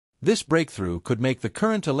This breakthrough could make the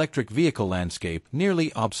current electric vehicle landscape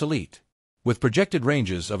nearly obsolete. With projected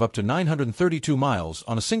ranges of up to 932 miles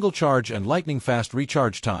on a single charge and lightning-fast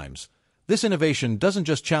recharge times, this innovation doesn't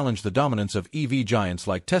just challenge the dominance of EV giants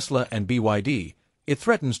like Tesla and BYD, it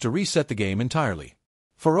threatens to reset the game entirely.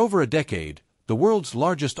 For over a decade, the world's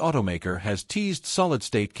largest automaker has teased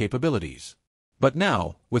solid-state capabilities. But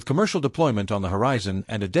now, with commercial deployment on the horizon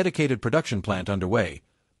and a dedicated production plant underway,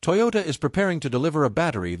 Toyota is preparing to deliver a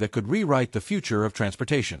battery that could rewrite the future of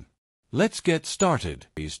transportation. Let's get started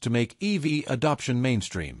to make EV adoption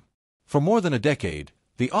mainstream. For more than a decade,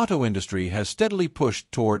 the auto industry has steadily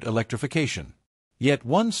pushed toward electrification. Yet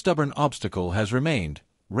one stubborn obstacle has remained: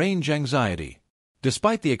 range anxiety.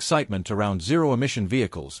 Despite the excitement around zero-emission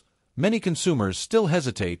vehicles, many consumers still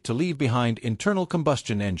hesitate to leave behind internal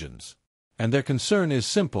combustion engines. And their concern is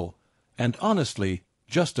simple, and honestly,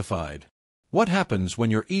 justified. What happens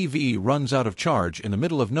when your EV runs out of charge in the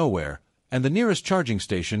middle of nowhere, and the nearest charging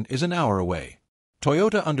station is an hour away?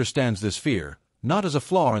 Toyota understands this fear, not as a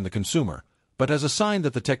flaw in the consumer, but as a sign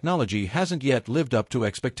that the technology hasn't yet lived up to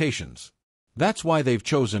expectations. That's why they've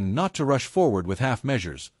chosen not to rush forward with half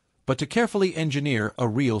measures, but to carefully engineer a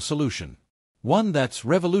real solution. One that's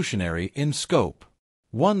revolutionary in scope.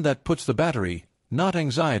 One that puts the battery, not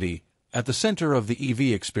anxiety, at the center of the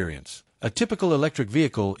EV experience. A typical electric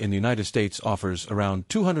vehicle in the United States offers around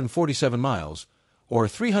 247 miles, or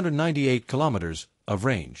 398 kilometers, of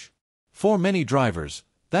range. For many drivers,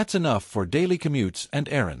 that's enough for daily commutes and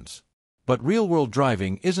errands. But real-world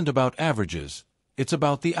driving isn't about averages, it's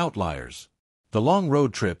about the outliers. The long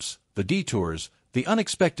road trips, the detours, the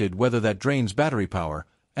unexpected weather that drains battery power,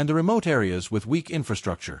 and the remote areas with weak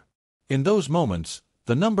infrastructure. In those moments,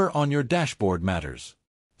 the number on your dashboard matters.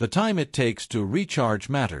 The time it takes to recharge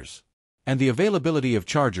matters. And the availability of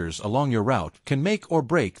chargers along your route can make or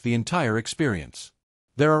break the entire experience.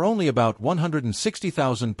 There are only about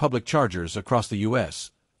 160,000 public chargers across the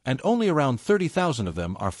US, and only around 30,000 of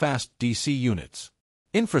them are fast DC units.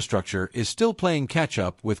 Infrastructure is still playing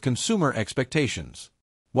catch-up with consumer expectations.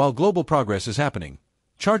 While global progress is happening,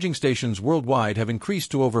 charging stations worldwide have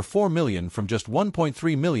increased to over 4 million from just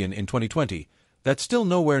 1.3 million in 2020. That's still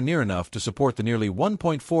nowhere near enough to support the nearly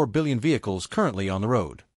 1.4 billion vehicles currently on the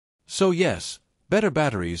road. So yes, better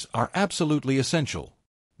batteries are absolutely essential.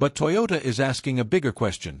 But Toyota is asking a bigger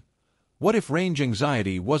question. What if range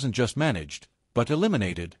anxiety wasn't just managed, but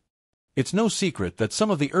eliminated? It's no secret that some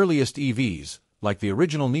of the earliest EVs, like the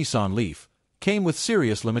original Nissan Leaf, came with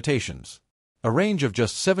serious limitations. A range of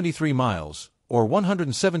just 73 miles, or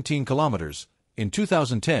 117 kilometers, in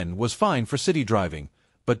 2010 was fine for city driving,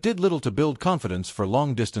 but did little to build confidence for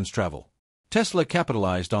long-distance travel. Tesla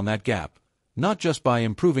capitalized on that gap, not just by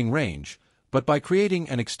improving range, but by creating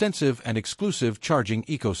an extensive and exclusive charging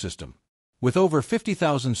ecosystem. With over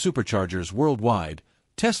 50,000 superchargers worldwide,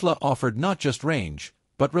 Tesla offered not just range,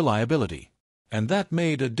 but reliability. And that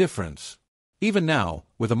made a difference. Even now,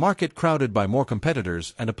 with a market crowded by more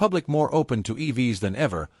competitors and a public more open to EVs than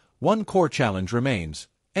ever, one core challenge remains: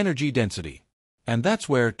 energy density. And that's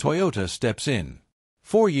where Toyota steps in.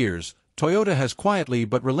 For years, Toyota has quietly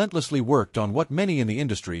but relentlessly worked on what many in the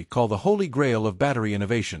industry call the holy grail of battery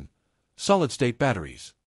innovation: solid-state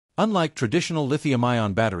batteries. Unlike traditional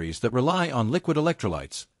lithium-ion batteries that rely on liquid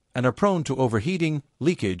electrolytes and are prone to overheating,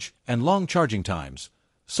 leakage, and long charging times,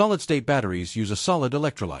 solid-state batteries use a solid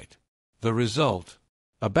electrolyte. The result?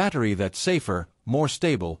 A battery that's safer, more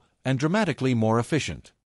stable, and dramatically more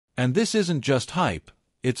efficient. And this isn't just hype,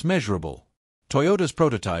 it's measurable. Toyota's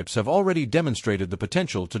prototypes have already demonstrated the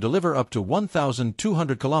potential to deliver up to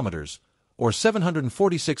 1,200 kilometers, or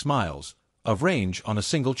 746 miles, of range on a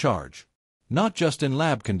single charge. Not just in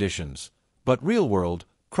lab conditions, but real-world,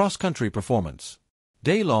 cross-country performance.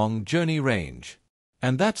 Day-long journey range.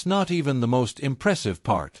 And that's not even the most impressive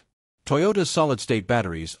part. Toyota's solid-state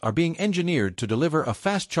batteries are being engineered to deliver a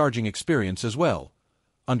fast-charging experience as well,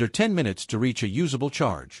 under 10 minutes to reach a usable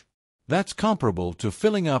charge. That's comparable to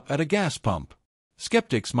filling up at a gas pump.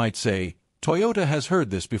 Skeptics might say, Toyota has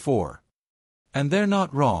heard this before. And they're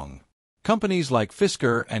not wrong. Companies like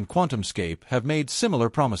Fisker and QuantumScape have made similar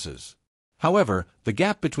promises. However, the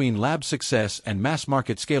gap between lab success and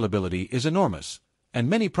mass-market scalability is enormous, and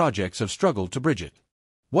many projects have struggled to bridge it.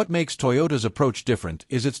 What makes Toyota's approach different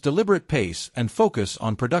is its deliberate pace and focus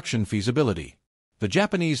on production feasibility. The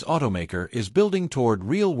Japanese automaker is building toward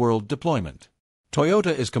real-world deployment.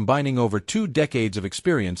 Toyota is combining over 2 decades of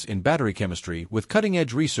experience in battery chemistry with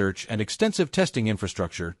cutting-edge research and extensive testing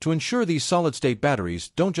infrastructure to ensure these solid-state batteries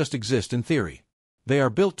don't just exist in theory. They are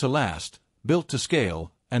built to last, built to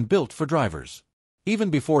scale, and built for drivers. Even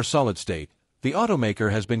before solid-state, The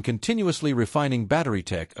automaker has been continuously refining battery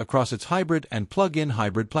tech across its hybrid and plug-in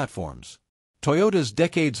hybrid platforms. Toyota's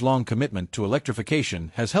decades-long commitment to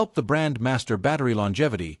electrification has helped the brand master battery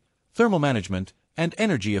longevity, thermal management, and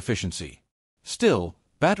energy efficiency. Still,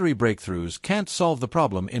 battery breakthroughs can't solve the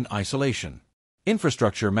problem in isolation.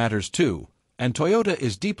 Infrastructure matters too, and Toyota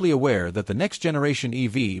is deeply aware that the next-generation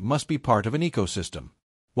EV must be part of an ecosystem.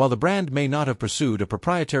 While the brand may not have pursued a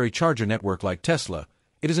proprietary charger network like Tesla,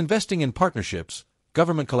 it is investing in partnerships,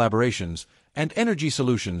 government collaborations, and energy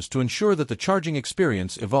solutions to ensure that the charging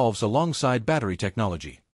experience evolves alongside battery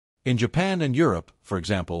technology. In Japan and Europe, for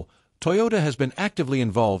example, Toyota has been actively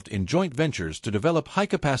involved in joint ventures to develop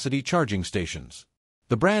high-capacity charging stations.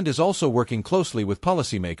 The brand is also working closely with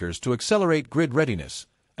policymakers to accelerate grid readiness,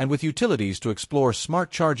 and with utilities to explore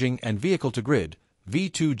smart charging and vehicle-to-grid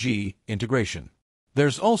 (V2G) integration.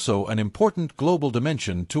 There's also an important global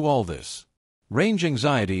dimension to all this. Range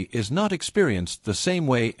anxiety is not experienced the same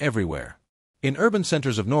way everywhere. In urban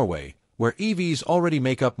centers of Norway, where EVs already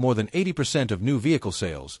make up more than 80% of new vehicle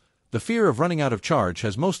sales, the fear of running out of charge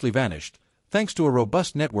has mostly vanished, thanks to a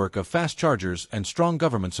robust network of fast chargers and strong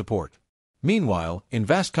government support. Meanwhile, in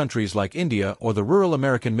vast countries like India or the rural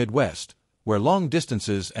American Midwest, where long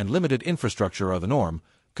distances and limited infrastructure are the norm,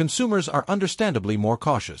 consumers are understandably more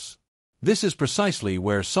cautious. This is precisely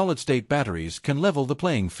where solid-state batteries can level the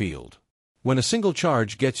playing field. When a single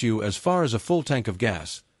charge gets you as far as a full tank of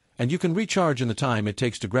gas, and you can recharge in the time it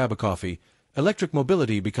takes to grab a coffee, electric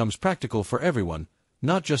mobility becomes practical for everyone,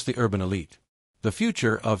 not just the urban elite. The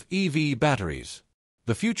future of EV batteries.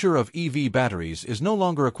 The future of EV batteries is no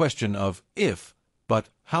longer a question of if, but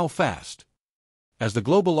how fast. As the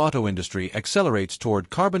global auto industry accelerates toward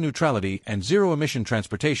carbon neutrality and zero-emission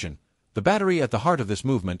transportation, the battery at the heart of this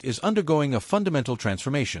movement is undergoing a fundamental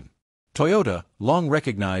transformation. Toyota, long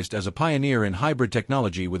recognized as a pioneer in hybrid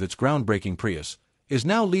technology with its groundbreaking Prius, is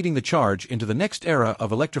now leading the charge into the next era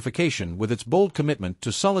of electrification with its bold commitment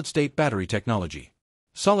to solid-state battery technology.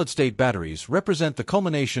 Solid-state batteries represent the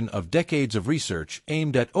culmination of decades of research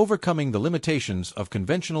aimed at overcoming the limitations of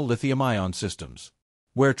conventional lithium-ion systems.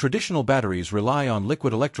 Where traditional batteries rely on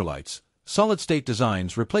liquid electrolytes, solid-state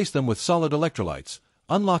designs replace them with solid electrolytes,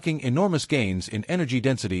 unlocking enormous gains in energy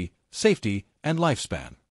density, safety, and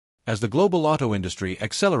lifespan. As the global auto industry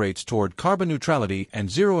accelerates toward carbon neutrality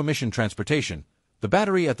and zero-emission transportation, the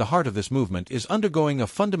battery at the heart of this movement is undergoing a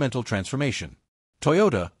fundamental transformation.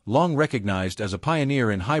 Toyota, long recognized as a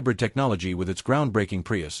pioneer in hybrid technology with its groundbreaking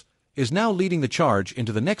Prius, is now leading the charge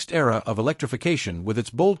into the next era of electrification with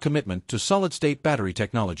its bold commitment to solid-state battery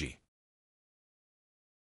technology.